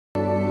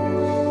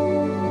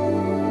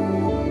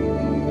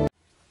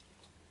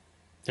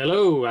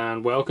Hello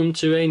and welcome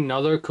to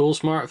another cool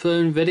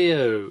smartphone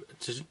video.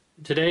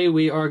 Today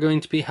we are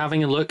going to be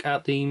having a look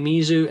at the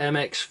Meizu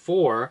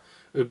MX4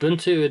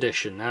 Ubuntu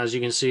edition. As you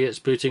can see, it's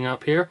booting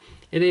up here.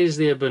 It is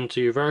the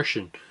Ubuntu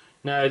version.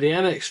 Now the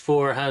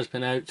MX4 has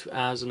been out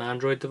as an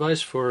Android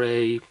device for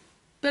a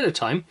bit of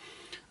time,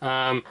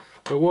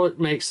 but what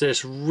makes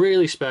this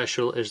really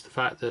special is the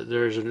fact that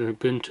there's an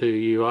Ubuntu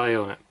UI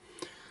on it.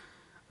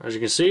 As you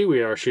can see,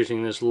 we are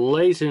shooting this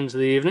late into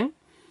the evening.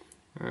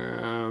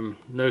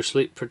 No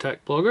sleep for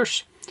tech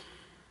bloggers.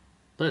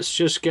 Let's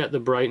just get the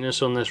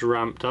brightness on this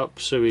ramped up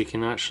so we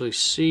can actually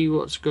see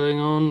what's going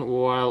on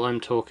while I'm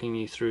talking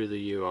you through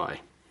the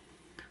UI.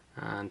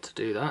 And to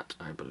do that,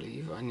 I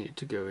believe I need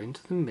to go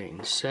into the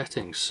main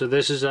settings. So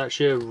this is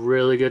actually a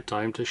really good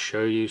time to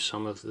show you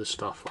some of the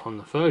stuff on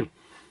the phone.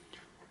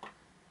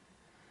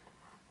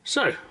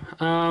 So,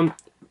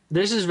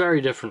 this is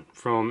very different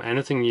from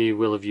anything you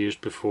will have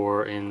used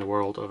before in the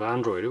world of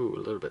Android. Ooh, a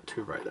little bit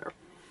too bright there.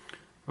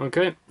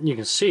 Okay, you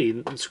can see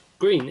the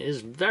screen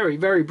is very,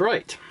 very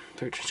bright,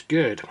 which is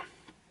good.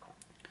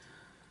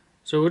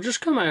 So we'll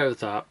just come out of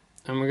that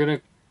and we're going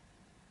to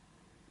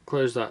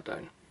close that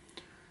down.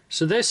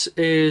 So this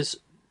is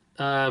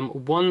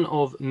one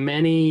of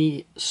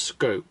many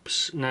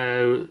scopes.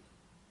 Now,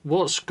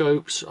 what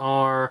scopes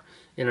are,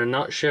 in a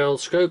nutshell,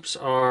 scopes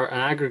are an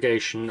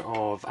aggregation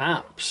of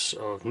apps,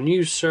 of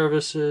news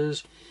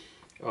services,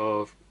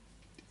 of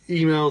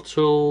email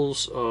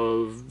tools,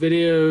 of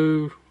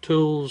video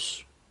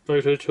tools,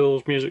 photo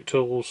tools, music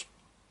tools,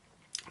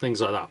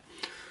 things like that.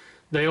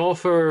 They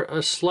offer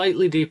a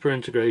slightly deeper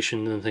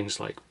integration than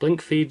things like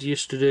Blink Feed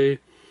used to do,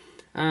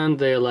 and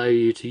they allow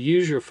you to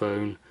use your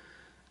phone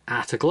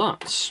at a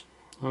glance.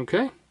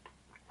 Okay,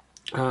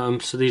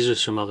 so these are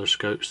some other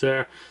scopes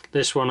there.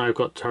 This one I've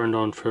got turned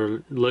on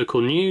for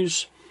local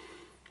news,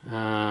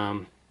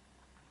 and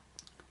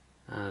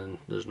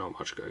there's not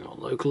much going on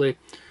locally.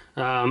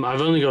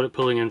 I've only got it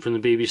pulling in from the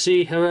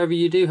BBC, however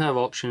you do have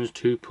options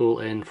to pull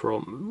in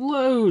from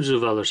loads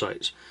of other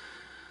sites.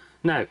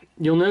 Now,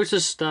 you'll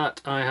notice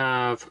that I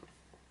have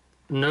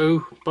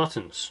no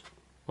buttons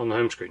on the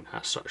home screen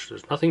as such.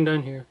 There's nothing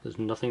down here, there's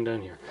nothing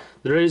down here.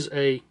 There is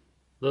a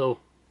little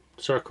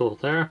circle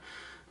there,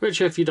 which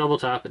if you double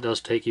tap it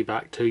does take you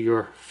back to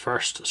your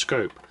first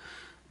scope.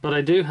 But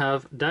I do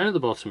have, down at the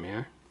bottom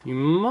here, you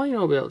might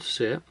not be able to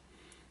see it,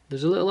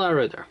 there's a little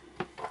arrow there.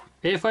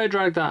 If I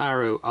drag that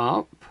arrow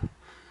up,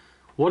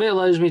 what it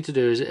allows me to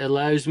do is it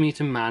allows me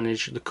to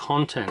manage the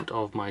content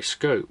of my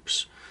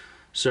scopes.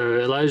 So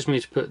it allows me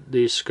to put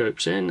these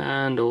scopes in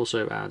and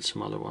also add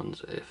some other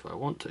ones if I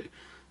want to.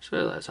 So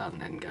let's add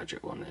an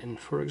Engadget one in,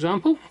 for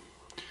example.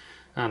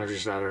 And I've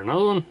just added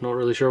another one, not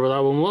really sure what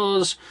that one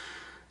was.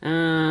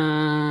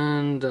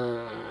 And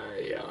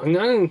yeah, I'm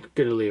going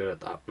to leave it at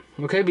that.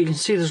 Okay, but you can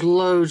see there's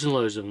loads and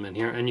loads of them in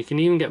here, and you can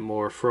even get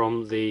more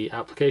from the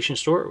application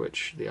store,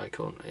 which the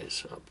icon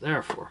is up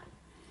there for.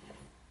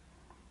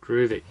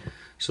 Groovy.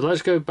 So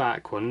let's go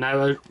back one.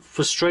 Now,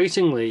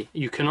 frustratingly,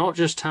 you cannot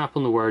just tap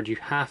on the word, you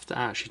have to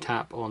actually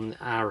tap on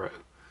the arrow,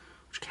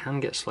 which can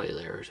get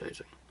slightly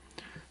irritating.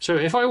 So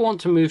if I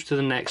want to move to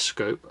the next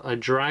scope, I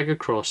drag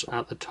across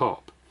at the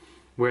top,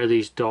 where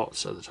these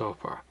dots at the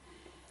top are.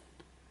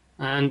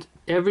 And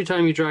every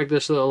time you drag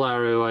this little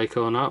arrow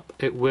icon up,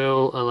 it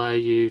will allow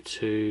you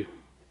to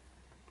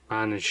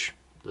manage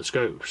the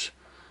scopes.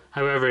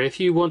 However, if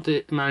you want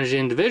to manage the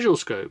individual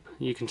scope,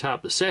 you can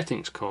tap the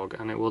settings cog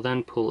and it will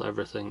then pull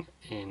everything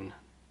in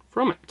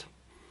from it.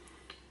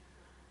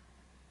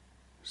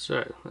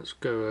 So let's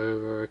go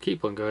over,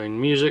 keep on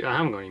going. Music, I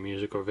haven't got any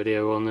music or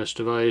video on this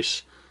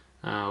device.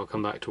 I'll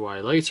come back to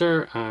why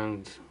later,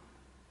 and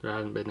there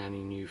hasn't been any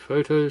new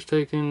photos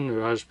taken.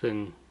 There has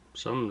been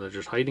some, they're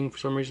just hiding for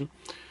some reason.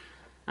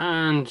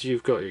 And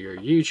you've got your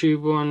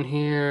YouTube one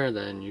here,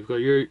 then you've got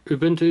your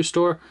Ubuntu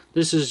store.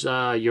 This is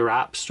your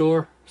app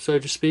store, so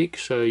to speak.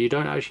 So you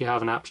don't actually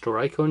have an app store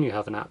icon, you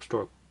have an app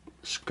store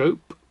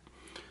scope.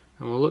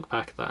 And we'll look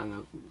back at that in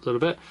a little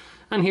bit.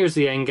 And here's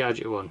the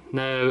Engadget one.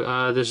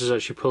 Now this is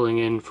actually pulling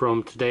in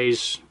from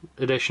today's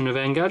edition of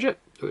Engadget,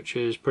 which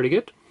is pretty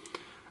good.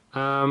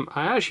 I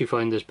actually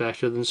find this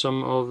better than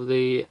some of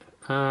the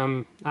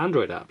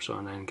Android apps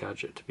on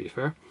Engadget, to be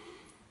fair.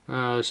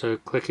 So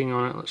clicking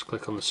on it, let's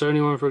click on the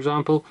Sony one for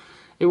example,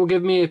 it will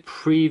give me a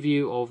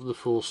preview of the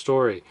full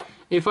story.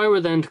 If I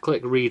were then to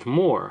click read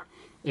more,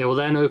 it will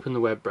then open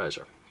the web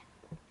browser.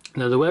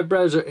 Now the web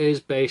browser is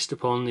based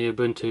upon the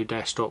Ubuntu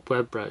desktop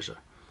web browser,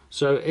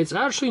 so it's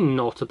actually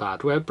not a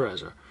bad web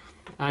browser.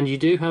 And you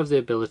do have the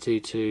ability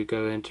to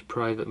go into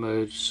private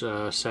modes,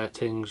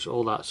 settings,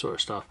 all that sort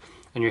of stuff,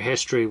 and your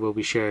history will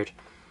be shared.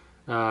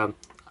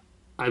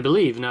 I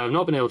believe, now I've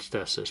not been able to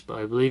test this, but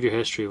I believe your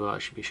history will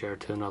actually be shared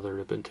to another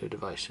Ubuntu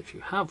device if you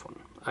have one.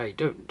 I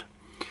don't.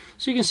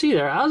 So you can see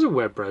there, as a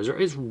web browser,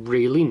 it's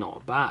really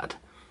not bad.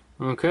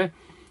 Okay,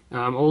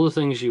 all the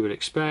things you would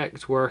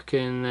expect work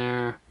in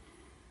there.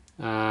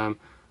 Now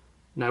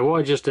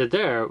what I just did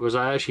there was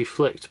I actually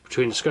flicked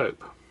between the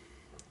scope.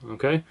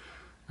 Okay,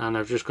 and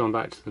I've just gone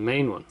back to the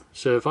main one.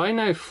 So if I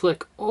now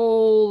flick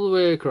all the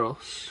way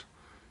across,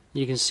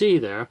 you can see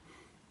there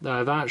that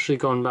I've actually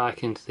gone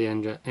back into the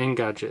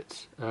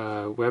Engadget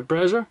web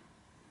browser.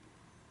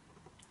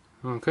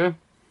 Okay,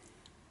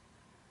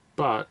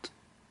 but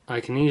I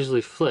can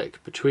easily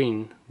flick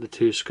between the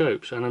two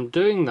scopes, and I'm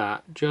doing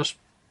that just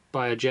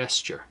by a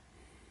gesture.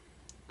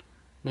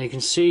 Now you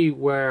can see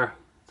where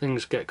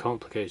things get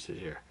complicated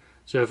here.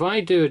 So if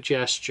I do a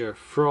gesture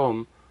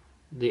from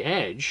the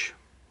edge,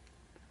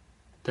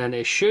 then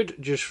it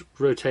should just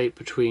rotate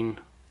between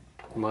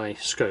my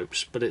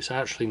scopes, but it's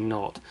actually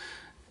not.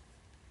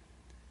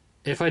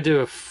 If I do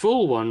a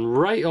full one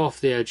right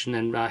off the edge and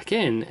then back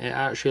in, it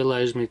actually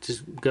allows me to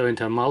go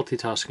into a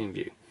multitasking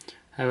view.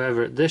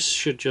 However, this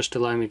should just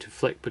allow me to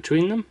flick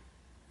between them,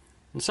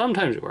 and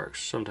sometimes it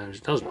works, sometimes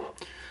it doesn't.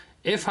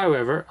 If,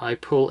 however, I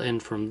pull in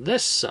from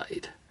this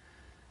side,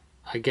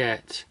 I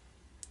get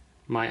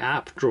my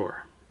app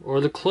drawer, or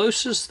the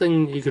closest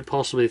thing you could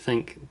possibly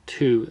think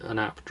to an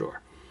app drawer.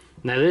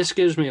 Now this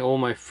gives me all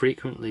my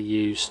frequently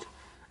used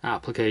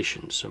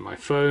applications, so my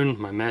phone,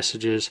 my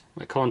messages,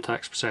 my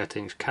contacts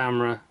settings,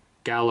 camera,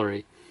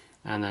 gallery,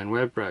 and then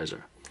web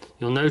browser.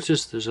 You'll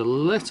notice there's a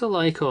little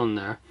icon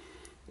there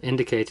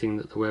indicating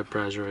that the web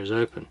browser is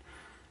open.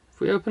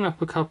 If we open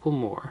up a couple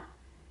more,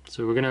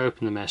 so we're going to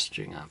open the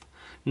messaging app.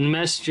 The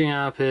messaging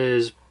app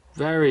is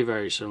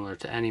very similar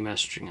to any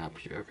messaging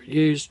app you've ever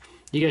used.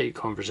 You get your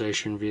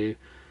conversation view.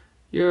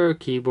 Your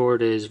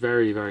keyboard is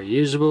very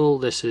usable.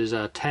 This is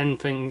a 10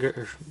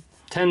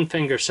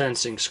 finger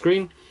sensing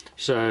screen,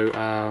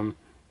 so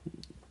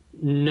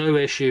no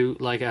issue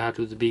like I had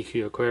with the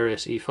BQ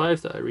Aquarius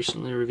E5 that I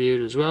recently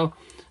reviewed as well.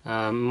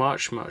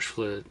 Much more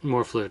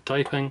fluid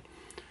typing.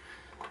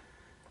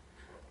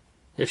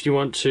 If you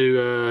want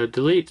to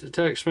delete a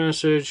text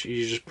message,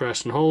 you just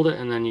press and hold it,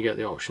 and then you get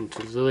the option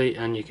to delete,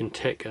 and you can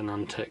tick and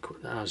untick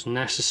as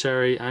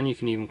necessary, and you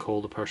can even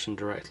call the person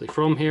directly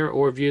from here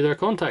or view their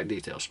contact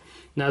details.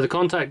 Now the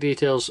contact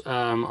details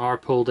are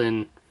pulled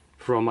in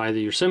from either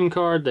your SIM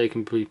card, they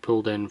can be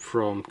pulled in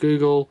from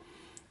Google,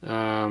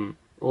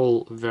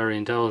 all very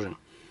intelligent.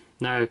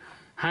 Now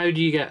how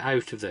do you get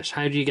out of this?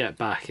 How do you get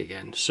back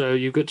again? So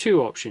you've got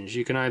two options.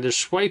 You can either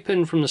swipe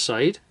in from the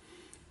side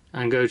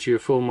and go to your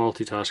full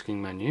multitasking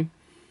menu,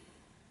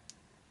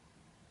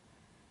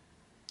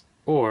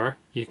 or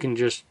you can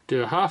just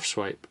do a half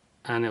swipe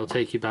and it'll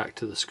take you back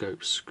to the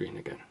scopes screen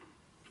again.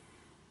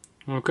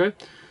 Okay,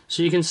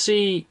 so you can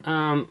see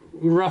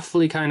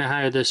roughly kind of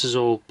how this is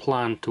all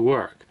planned to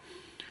work.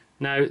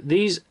 Now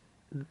these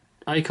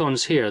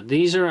icons here,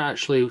 these are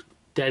actually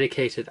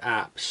dedicated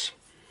apps.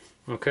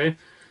 Okay,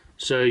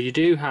 so you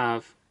do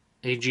have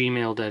a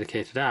Gmail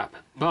dedicated app,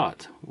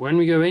 but when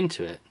we go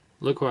into it,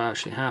 look what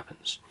actually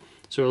happens.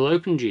 So it'll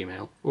open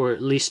Gmail, or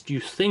at least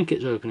you think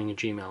it's opening a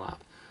Gmail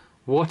app.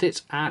 What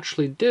it's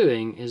actually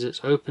doing is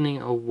it's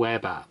opening a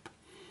web app.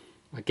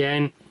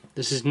 Again,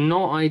 this is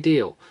not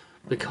ideal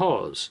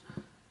because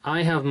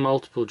I have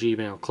multiple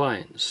Gmail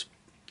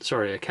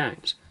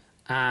accounts,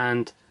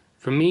 and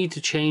for me to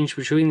change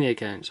between the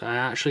accounts, I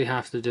actually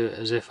have to do it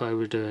as if I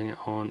were doing it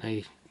on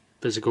a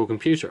physical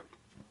computer,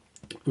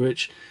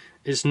 which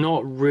is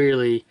not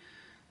really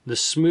the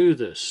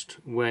smoothest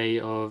way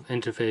of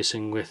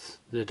interfacing with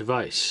the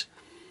device.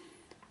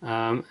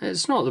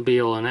 It's not the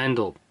be all and end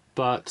all,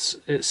 but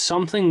it's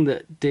something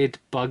that did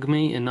bug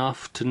me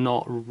enough to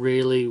not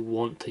really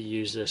want to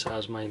use this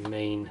as my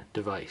main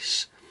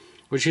device,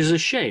 which is a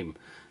shame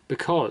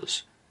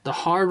because the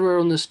hardware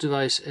on this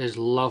device is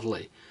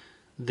lovely.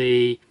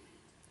 The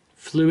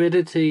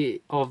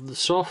fluidity of the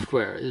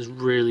software is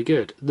really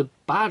good. The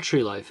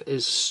battery life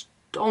is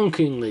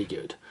stonkingly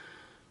good,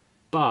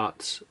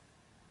 but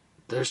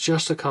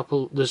there's a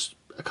couple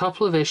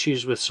of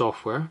issues with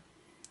software.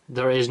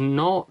 There is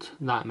not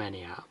that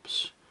many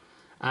apps.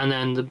 And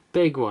then the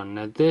big one,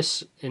 now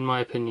this in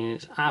my opinion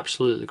is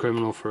absolutely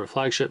criminal for a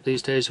flagship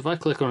these days. If I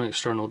click on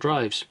external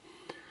drives,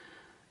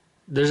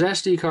 there's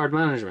SD card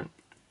management,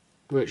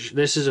 which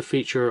this is a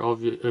feature of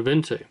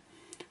Ubuntu.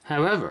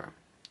 However,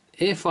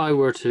 if I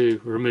were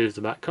to remove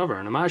the back cover,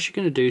 and I'm actually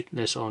going to do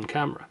this on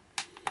camera,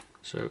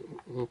 so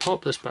we'll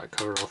pop this back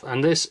cover off,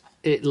 and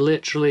it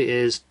literally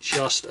is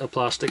just a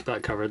plastic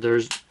back cover.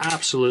 There's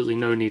absolutely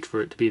no need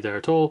for it to be there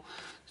at all.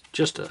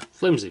 Just a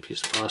flimsy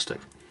piece of plastic.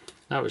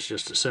 That was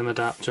just a SIM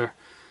adapter.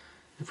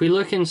 If we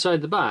look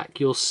inside the back,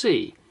 you'll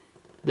see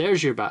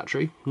there's your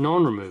battery,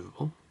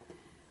 non-removable.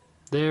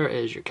 There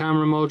is your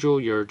camera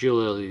module, your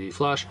dual LED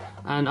flash,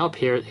 and up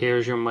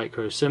here's your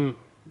micro SIM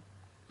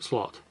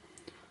slot.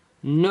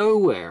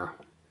 Nowhere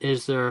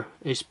is there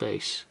a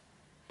space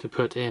to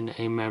put in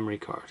a memory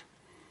card.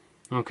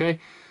 Okay,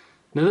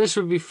 now this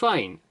would be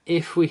fine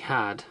if we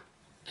had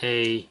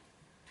a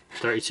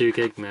 32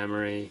 gig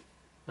memory,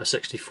 a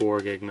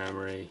 64 gig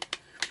memory,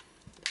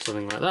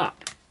 something like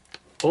that.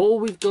 All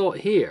we've got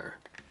here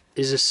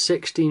is a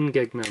 16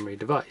 gig memory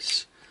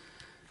device.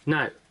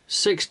 Now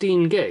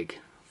 16 gig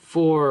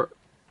for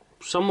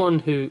someone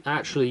who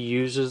actually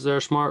uses their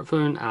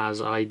smartphone,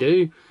 as I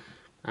do,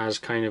 as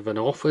kind of an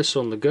office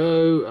on the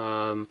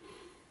go,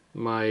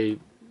 my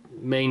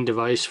main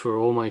device for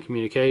all my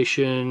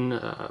communication,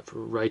 for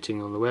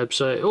writing on the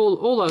website,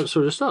 all that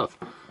sort of stuff.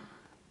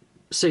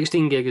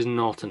 16 gig is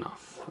not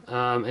enough.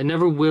 It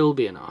never will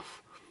be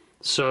enough.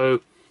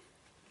 So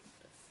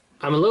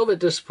I'm a little bit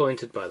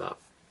disappointed by that.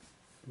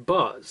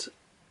 But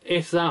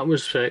if that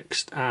was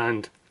fixed,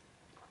 and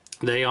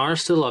they are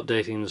still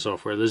updating the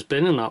software, there's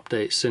been an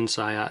update since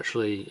I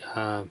actually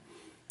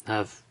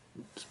have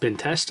been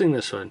testing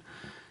this one.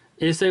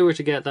 If they were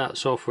to get that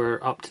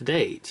software up to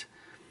date,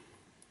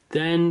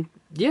 then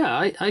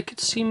yeah, I could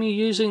see me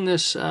using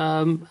this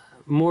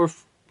more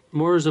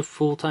as a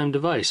full-time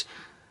device.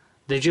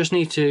 They just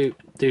need to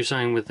do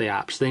something with the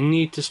apps. They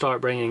need to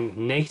start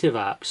bringing native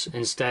apps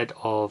instead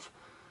of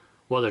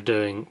what they're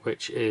doing,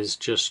 which is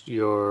just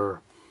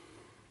your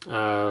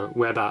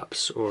web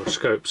apps or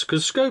scopes,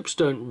 because scopes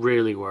don't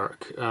really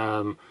work.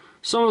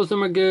 Some of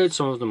them are good,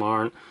 some of them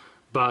aren't,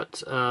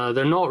 but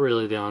they're not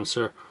really the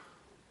answer.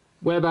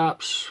 Web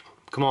apps,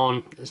 come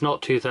on, it's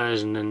not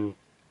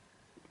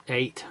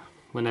 2008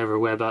 whenever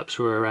web apps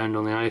were around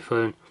on the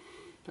iPhone.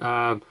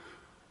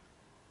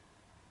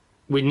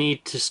 We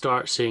need to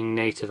start seeing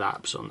native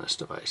apps on this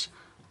device.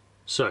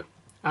 So,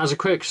 as a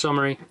quick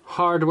summary,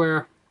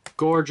 hardware,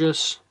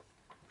 gorgeous.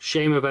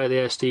 Shame about the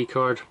SD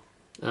card.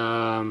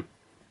 Don't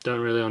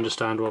really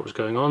understand what was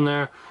going on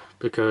there,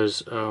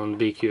 because on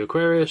BQ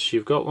Aquarius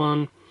you've got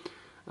one.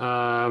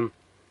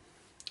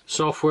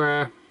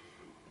 Software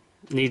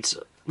needs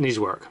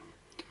work.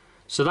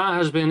 So that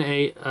has been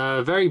a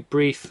very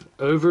brief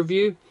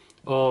overview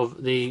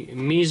of the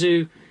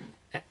Meizu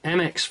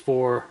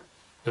MX4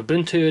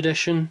 Ubuntu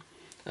edition,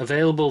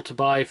 available to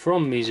buy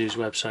from Meizu's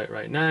website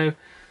right now.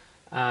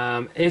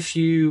 If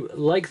you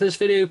like this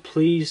video,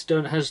 please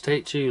don't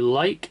hesitate to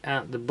like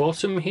at the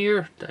bottom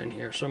here, down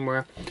here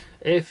somewhere.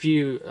 If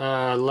you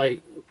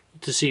like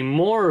to see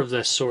more of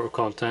this sort of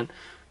content,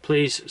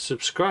 please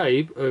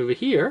subscribe over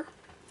here.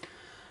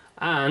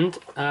 And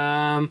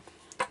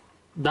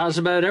that's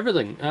about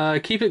everything.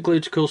 Keep it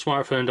glued to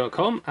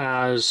coolsmartphone.com,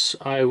 as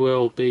I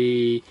will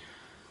be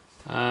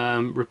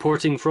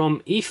reporting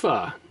from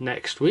IFA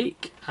next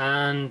week,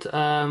 and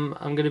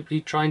I'm going to be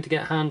trying to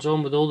get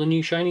hands-on with all the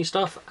new shiny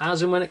stuff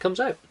as and when it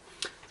comes out.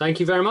 Thank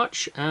you very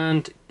much,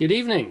 and good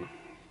evening.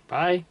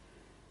 Bye.